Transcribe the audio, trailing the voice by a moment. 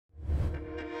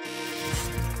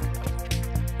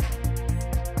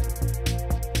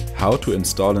how to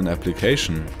install an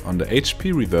application on the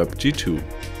HP Reverb G2.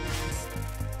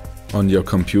 On your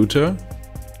computer,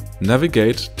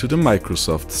 navigate to the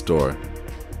Microsoft Store.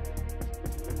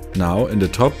 Now in the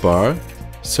top bar,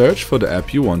 search for the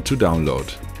app you want to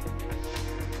download.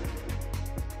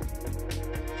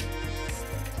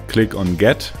 Click on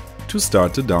Get to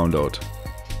start the download.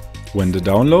 When the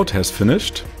download has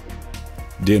finished,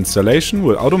 the installation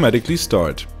will automatically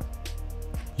start.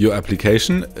 Your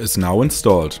application is now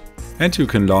installed and you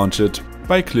can launch it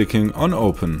by clicking on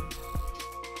Open.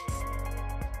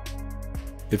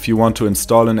 If you want to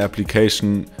install an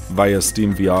application via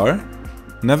Steam VR,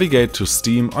 navigate to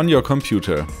Steam on your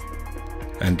computer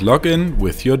and log in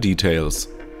with your details.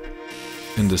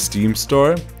 In the Steam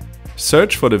Store,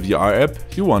 search for the VR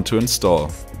app you want to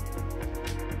install.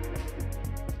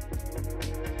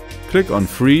 Click on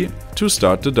Free to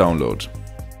start the download.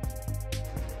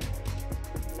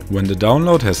 When the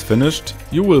download has finished,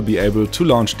 you will be able to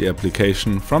launch the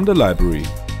application from the library.